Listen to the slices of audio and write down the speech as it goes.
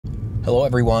Hello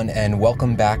everyone, and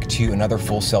welcome back to another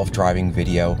full self-driving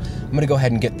video. I'm going to go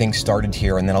ahead and get things started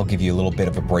here, and then I'll give you a little bit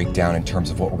of a breakdown in terms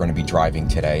of what we're going to be driving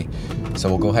today. So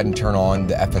we'll go ahead and turn on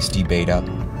the FSD beta.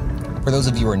 For those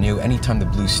of you who are new, anytime the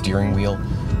blue steering wheel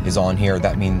is on here,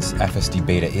 that means FSD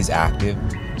beta is active.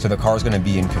 So the car is going to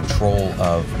be in control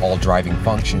of all driving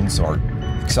functions, or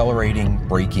accelerating,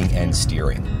 braking, and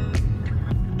steering.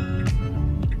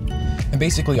 And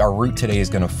basically our route today is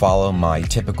going to follow my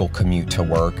typical commute to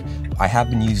work. I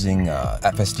have been using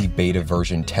FSD beta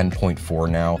version 10.4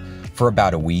 now for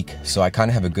about a week, so I kind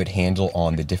of have a good handle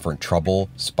on the different trouble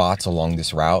spots along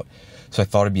this route. So I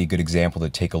thought it'd be a good example to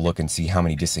take a look and see how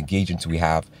many disengagements we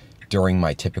have during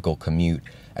my typical commute.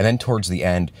 And then towards the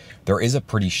end, there is a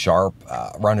pretty sharp,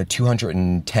 around a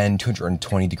 210,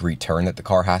 220 degree turn that the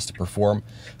car has to perform.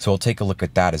 So we'll take a look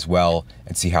at that as well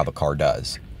and see how the car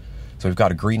does. So we've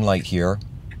got a green light here.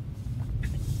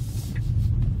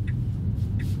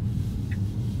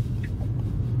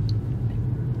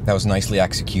 That was nicely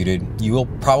executed. You will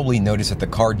probably notice that the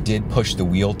car did push the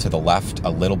wheel to the left a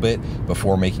little bit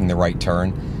before making the right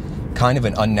turn. Kind of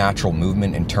an unnatural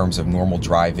movement in terms of normal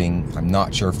driving. I'm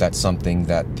not sure if that's something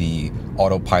that the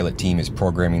autopilot team is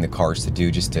programming the cars to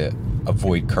do just to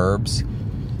avoid curbs.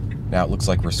 Now it looks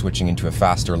like we're switching into a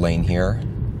faster lane here.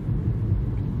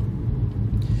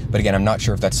 But again, I'm not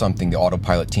sure if that's something the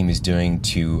autopilot team is doing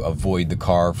to avoid the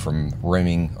car from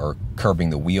rimming or curbing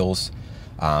the wheels.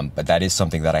 But that is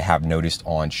something that I have noticed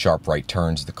on sharp right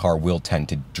turns. The car will tend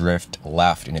to drift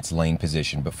left in its lane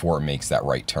position before it makes that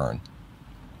right turn.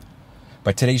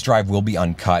 But today's drive will be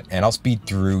uncut, and I'll speed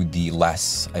through the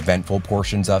less eventful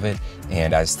portions of it.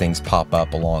 And as things pop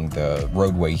up along the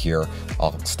roadway here,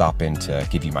 I'll stop in to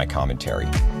give you my commentary.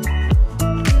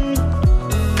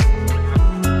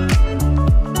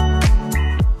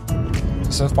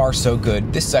 So far, so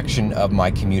good. This section of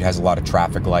my commute has a lot of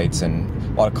traffic lights and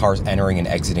a lot of cars entering and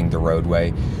exiting the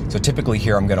roadway. So typically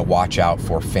here I'm going to watch out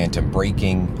for phantom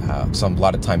braking. A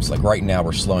lot of times, like right now,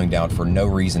 we're slowing down for no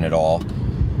reason at all.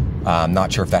 I'm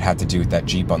not sure if that had to do with that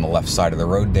Jeep on the left side of the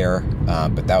road there,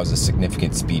 but that was a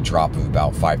significant speed drop of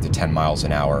about 5 to 10 miles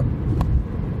an hour.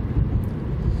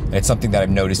 And it's something that I've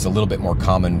noticed a little bit more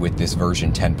common with this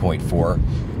version 10.4.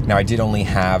 Now, I did only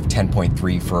have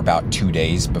 10.3 for about 2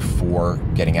 days before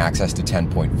getting access to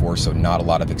 10.4, so not a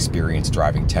lot of experience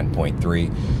driving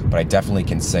 10.3, but I definitely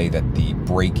can say that the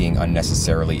braking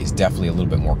unnecessarily is definitely a little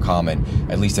bit more common,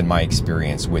 at least in my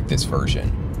experience with this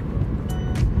version.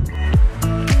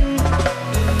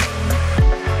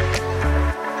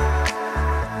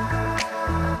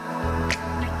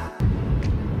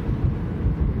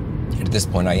 At this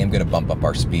point, I am going to bump up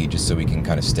our speed just so we can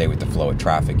kind of stay with the flow of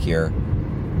traffic here.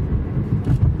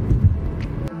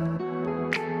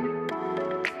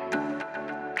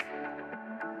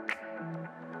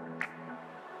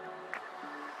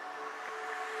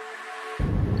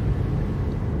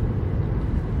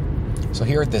 So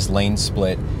here at this lane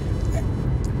split,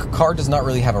 the car does not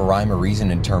really have a rhyme or reason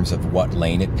in terms of what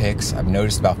lane it picks. I've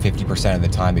noticed about 50% of the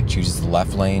time it chooses the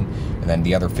left lane, and then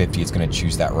the other 50 it's going to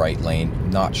choose that right lane.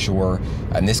 I'm not sure.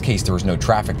 In this case, there was no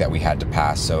traffic that we had to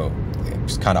pass, so it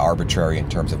was kind of arbitrary in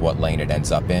terms of what lane it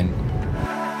ends up in.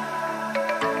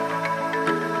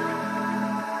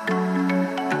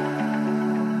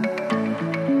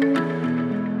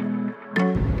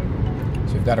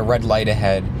 So we've got a red light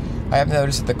ahead. I have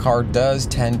noticed that the car does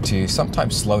tend to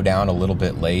sometimes slow down a little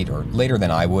bit late, or later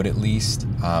than I would at least,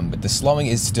 but the slowing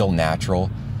is still natural.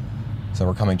 So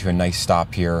we're coming to a nice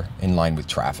stop here in line with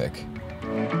traffic.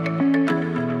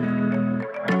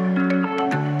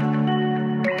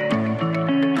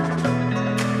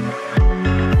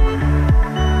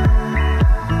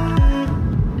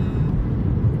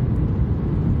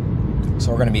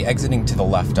 So we're going to be exiting to the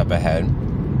left up ahead.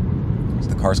 So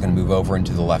the car's going to move over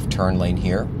into the left turn lane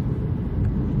here.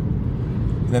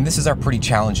 And then this is our pretty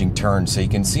challenging turn. So you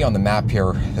can see on the map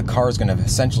here, the car is going to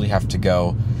essentially have to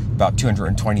go about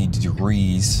 220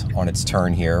 degrees on its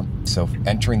turn here. So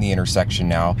entering the intersection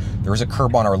now, there is a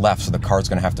curb on our left, so the car is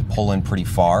going to have to pull in pretty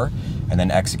far and then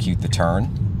execute the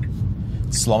turn.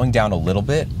 Slowing down a little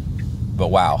bit, but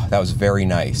wow, that was very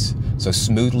nice. So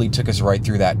smoothly took us right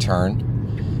through that turn.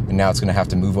 And now it's going to have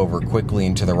to move over quickly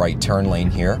into the right turn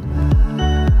lane here.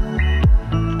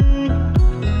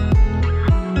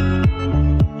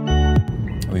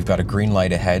 We've got a green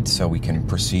light ahead, so we can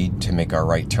proceed to make our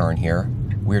right turn here.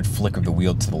 Weird flick of the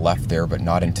wheel to the left there, but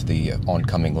not into the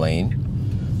oncoming lane.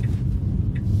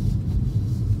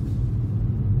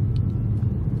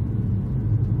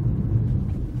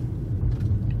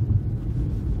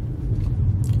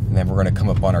 And then we're going to come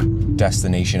up on our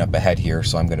destination up ahead here,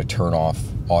 so I'm going to turn off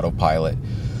autopilot.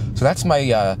 So So that's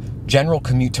my general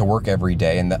commute to work every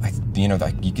day, and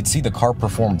you can see the car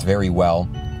performed very well.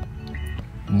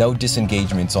 No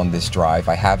disengagements on this drive.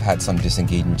 I have had some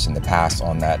disengagements in the past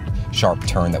on that sharp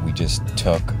turn that we just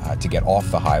took to get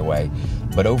off the highway,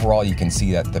 but overall you can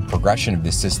see that the progression of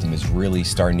this system is really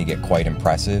starting to get quite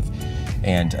impressive.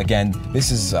 And again, this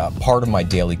is part of my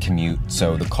daily commute,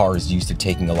 so the car is used to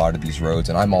taking a lot of these roads,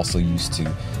 and I'm also used to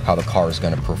how the car is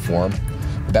going to perform.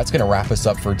 But that's going to wrap us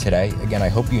up for today. Again, I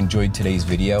hope you enjoyed today's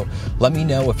video. Let me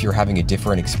know if you're having a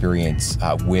different experience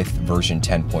with version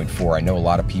 10.4. I know a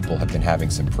lot of people have been having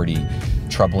some pretty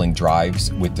troubling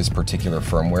drives with this particular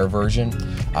firmware version.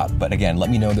 But again,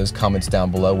 let me know in those comments down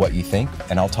below what you think,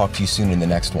 and I'll talk to you soon in the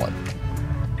next one.